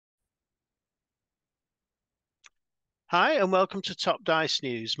Hi, and welcome to Top Dice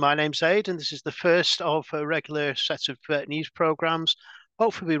News. My name's Aid, and this is the first of a regular set of news programs,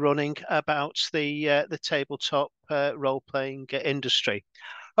 hopefully running about the tabletop role-playing industry.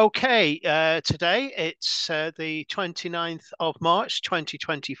 Okay, today it's the 29th of March,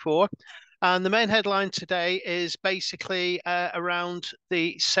 2024, and the main headline today is basically around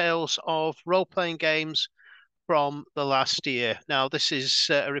the sales of role-playing games from the last year. Now, this is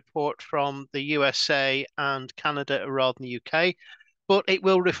a report from the USA and Canada rather than the UK, but it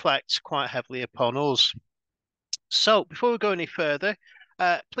will reflect quite heavily upon us. So, before we go any further,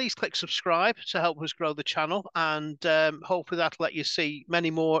 please click subscribe to help us grow the channel, and hopefully that'll let you see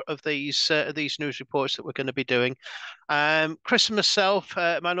many more of these news reports that we're going to be doing. Chris and myself,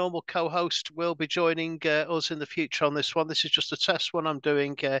 my normal co-host, will be joining us in the future on this one. This is just a test one I'm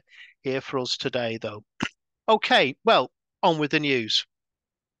doing here for us today, though. Okay, well, on with the news.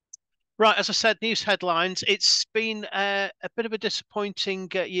 Right, as I said, news headlines. It's been a bit of a disappointing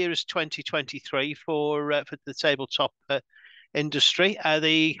year as 2023 for the tabletop industry.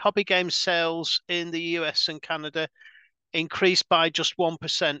 The hobby game sales in the US and Canada increased by just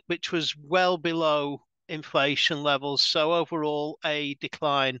 1%, which was well below inflation levels. So overall, a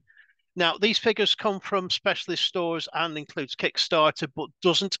decline. Now, these figures come from specialist stores and includes Kickstarter, but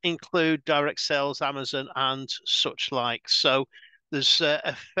doesn't include direct sales, Amazon, and such like. So there's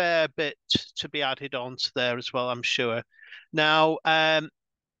a fair bit to be added on to there as well, I'm sure. Now,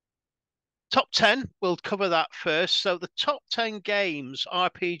 top 10, we'll cover that first. So the top 10 games,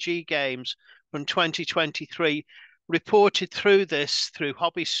 RPG games from 2023, reported through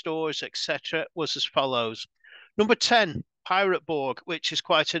hobby stores, etc., was as follows. Number 10, Pirate Borg, which is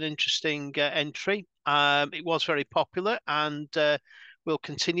quite an interesting entry. It was very popular and will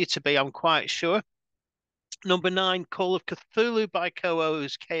continue to be, I'm quite sure. Number 9, Call of Cthulhu by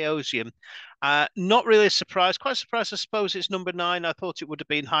Chaosium. Not really surprised. Quite surprised, I suppose it's number 9. I thought it would have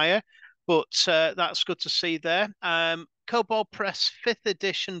been higher, but that's good to see there. Cobalt Press 5th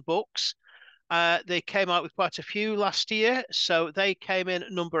edition books. They came out with quite a few last year, so they came in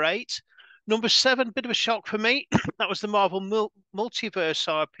at number 8. Number 7, bit of a shock for me. That was the Marvel Multiverse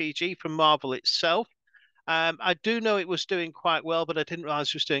RPG from Marvel itself. I do know it was doing quite well, but I didn't realize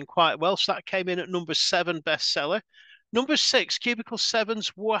it was doing quite well. So that came in at number 7 bestseller. Number 6, Cubicle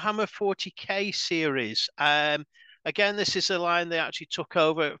 7's Warhammer 40K series. Again, this is a line they actually took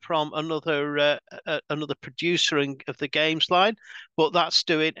over from another producer of the games line, but that's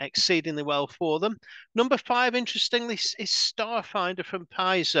doing exceedingly well for them. Number 5, interestingly, is Starfinder from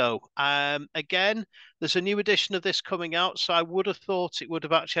Paizo. Again, there's a new edition of this coming out, so I would have thought it would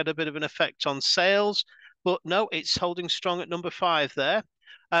have actually had a bit of an effect on sales, but no, it's holding strong at number 5 there.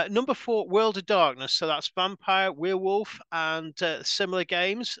 Number 4, World of Darkness. So that's Vampire, Werewolf, and similar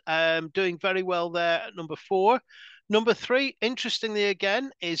games. Doing very well there at number 4. Number 3, interestingly again,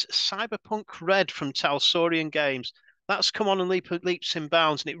 is Cyberpunk Red from Talsorian Games. That's come on in leaps and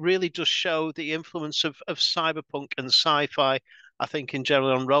bounds, and it really does show the influence of cyberpunk and sci-fi, I think, in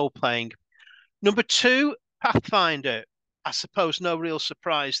general on role-playing. Number 2, Pathfinder. I suppose no real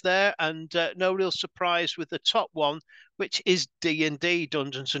surprise there, and no real surprise with the top one, which is D&D,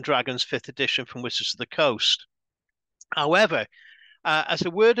 Dungeons and Dragons 5th edition from Wizards of the Coast. However, as a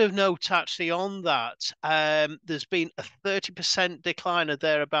word of note, actually, on that, there's been a 30% decline or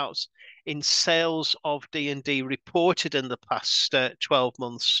thereabouts in sales of D&D reported in the past 12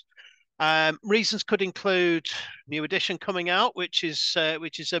 months. Reasons could include new edition coming out, which is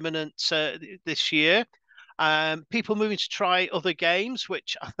imminent this year. People moving to try other games,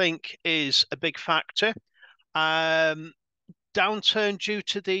 which I think is a big factor. Downturn due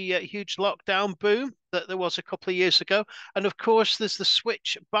to the huge lockdown boom that there was a couple of years ago. And of course, there's the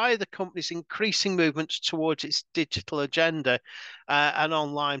switch by the company's increasing movements towards its digital agenda and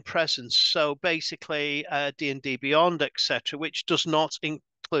online presence. So basically, D&D Beyond, etc., which does not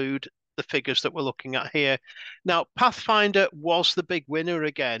include the figures that we're looking at here. Now, Pathfinder was the big winner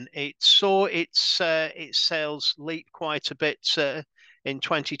again. It saw its sales leap quite a bit in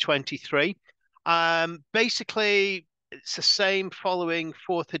 2023. Basically, it's the same following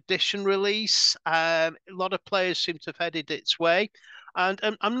 4th edition release. A lot of players seem to have headed its way, and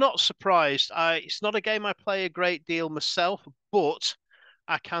I'm not surprised. It's not a game I play a great deal myself, but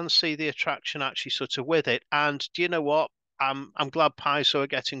I can see the attraction actually sort of with it. And do you know what? I'm glad Paizo are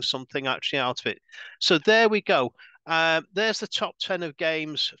getting something actually out of it. So there we go. There's the top 10 of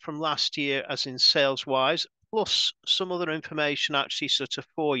games from last year, as in sales wise, plus some other information actually sort of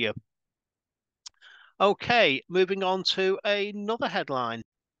for you. Okay, moving on to another headline.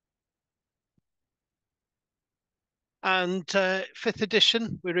 And fifth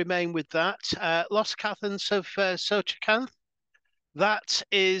edition, we remain with that. Lost Cathans of Sochacanth. That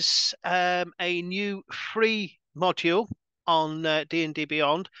is a new free module on D&D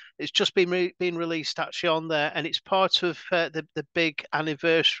Beyond. It's just been released actually on there, and it's part of the big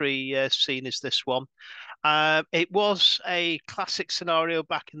anniversary scene. Is this one? It was a classic scenario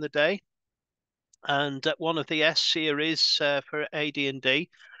back in the day, and one of the S series for AD&D.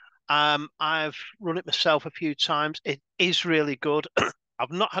 I've run it myself a few times. It is really good.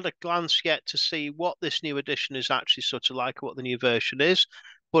 I've not had a glance yet to see what this new edition is actually sort of like, what the new version is,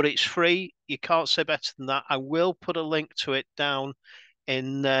 but it's free. You can't say better than that. I will put a link to it down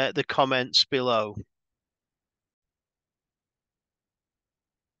in the comments below.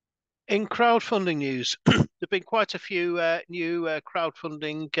 In crowdfunding news, there've been quite a few new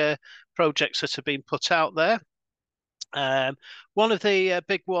crowdfunding projects that have been put out there. One of the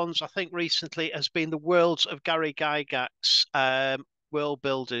big ones, I think, recently has been the Worlds of Gary Gygax's World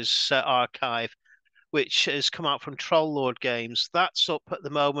Builders Archive, which has come out from Troll Lord Games. That's up at the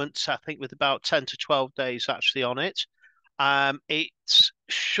moment, I think, with about 10 to 12 days actually on it. It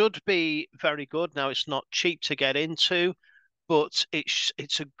should be very good. Now, it's not cheap to get into, but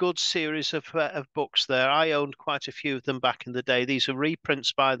it's a good series of books there. I owned quite a few of them back in the day. These are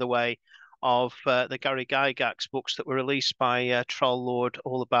reprints, by the way, of the Gary Gygax books that were released by Troll Lord,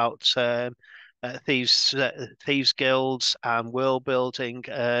 all about thieves guilds and world building.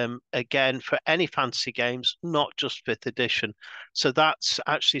 Again, for any fantasy games, not just fifth edition. So that's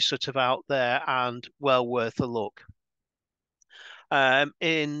actually sort of out there and well worth a look.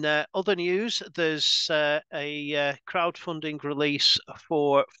 In other news, there's a crowdfunding release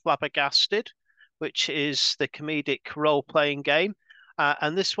for Flabbergasted, which is the comedic role-playing game.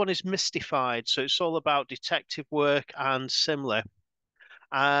 And this one is mystified, so it's all about detective work and similar.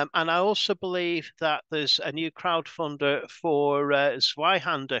 And I also believe that there's a new crowdfunder for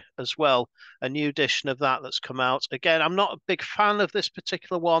Zweihander as well, a new edition of that that's come out. Again, I'm not a big fan of this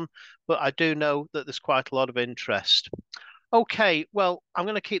particular one, but I do know that there's quite a lot of interest. Okay, well, I'm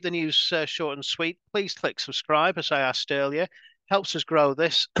going to keep the news short and sweet. Please click subscribe, as I asked earlier. Helps us grow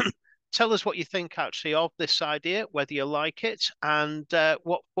this. Tell us what you think actually of this idea, whether you like it, and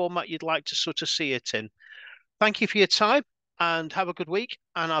what format you'd like to sort of see it in. Thank you for your time and have a good week.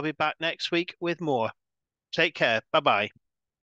 And I'll be back next week with more. Take care. Bye bye.